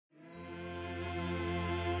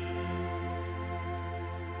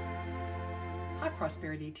Hi,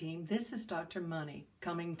 Prosperity Team. This is Dr. Money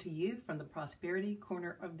coming to you from the Prosperity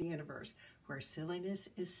Corner of the Universe, where silliness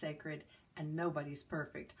is sacred and nobody's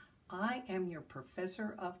perfect. I am your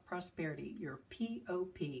Professor of Prosperity, your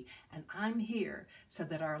POP, and I'm here so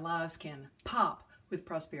that our lives can pop with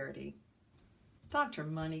prosperity. Dr.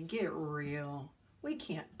 Money, get real. We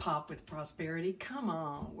can't pop with prosperity. Come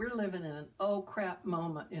on, we're living in an oh crap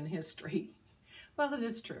moment in history. Well, it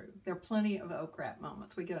is true. There are plenty of oh crap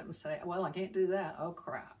moments. We get up and say, well, I can't do that. Oh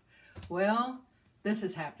crap. Well, this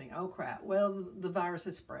is happening. Oh crap. Well, the virus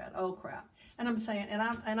has spread. Oh crap. And I'm saying, and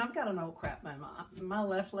I've got an oh crap moment. My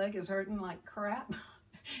left leg is hurting like crap.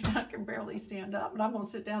 And I can barely stand up, but I'm going to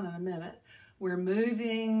sit down in a minute. We're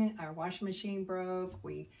moving. Our washing machine broke.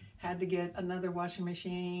 We had to get another washing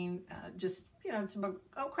machine. It's about,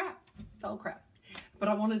 oh crap. Oh crap. But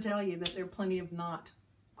I want to tell you that there are plenty of not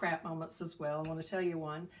crap moments as well. I want to tell you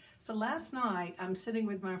one. So last night, I'm sitting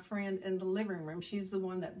with my friend in the living room. She's the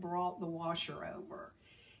one that brought the washer over.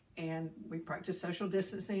 And we practiced social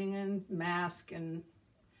distancing and mask and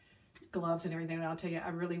gloves and everything. And I'll tell you, I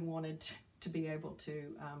really wanted to be able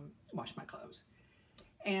to wash my clothes.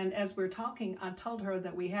 And as we're talking, I told her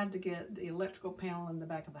that we had to get the electrical panel in the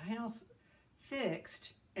back of the house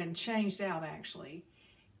fixed and changed out, actually,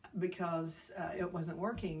 because it wasn't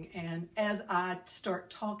working. And as I start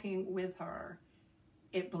talking with her,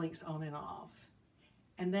 it blinks on and off.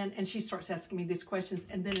 And she starts asking me these questions.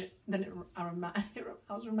 And I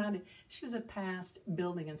was reminded she was a past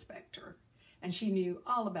building inspector, and she knew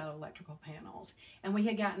all about electrical panels. And we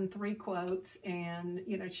had gotten 3 quotes, and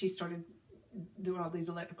she started doing all these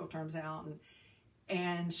electrical terms out,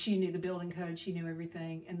 and she knew the building code. She knew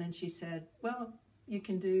everything. And then she said, well, you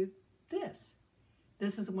can do this.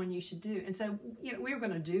 This is the one you should do. And so, we were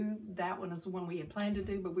going to do that one as the one we had planned to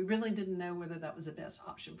do, but we really didn't know whether that was the best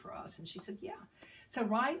option for us. And she said, yeah. So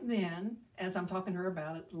right then, as I'm talking to her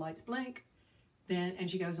about it, the lights blink, and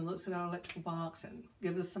she goes and looks at our electrical box and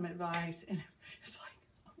gives us some advice. And it's like,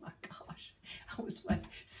 oh my gosh, I was like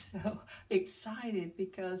so excited,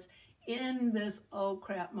 because in this oh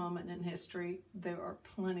crap moment in history, there are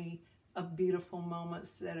plenty of beautiful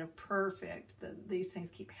moments that are perfect, that these things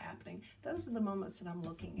keep happening. Those are the moments that I'm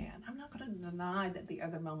looking at. I'm not going to deny that the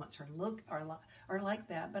other moments are like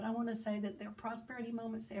that, but I want to say that there are prosperity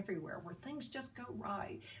moments everywhere where things just go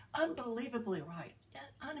right, unbelievably right,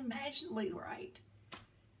 unimaginably right.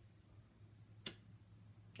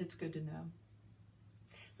 It's good to know.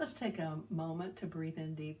 Let's take a moment to breathe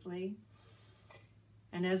in deeply.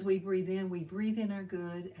 And as we breathe in our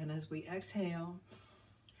good, and as we exhale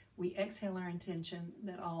our intention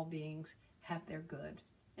that all beings have their good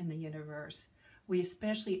in the universe. We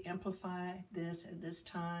especially amplify this at this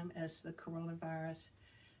time as the coronavirus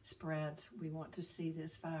spreads. We want to see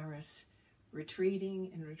this virus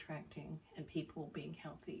retreating and retracting, and people being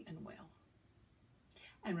healthy and well.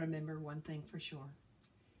 And remember one thing for sure,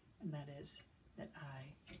 and that is that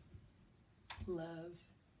I love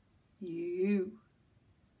you.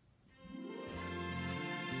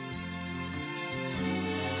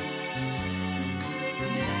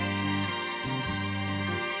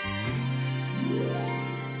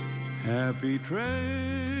 Happy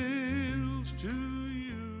trails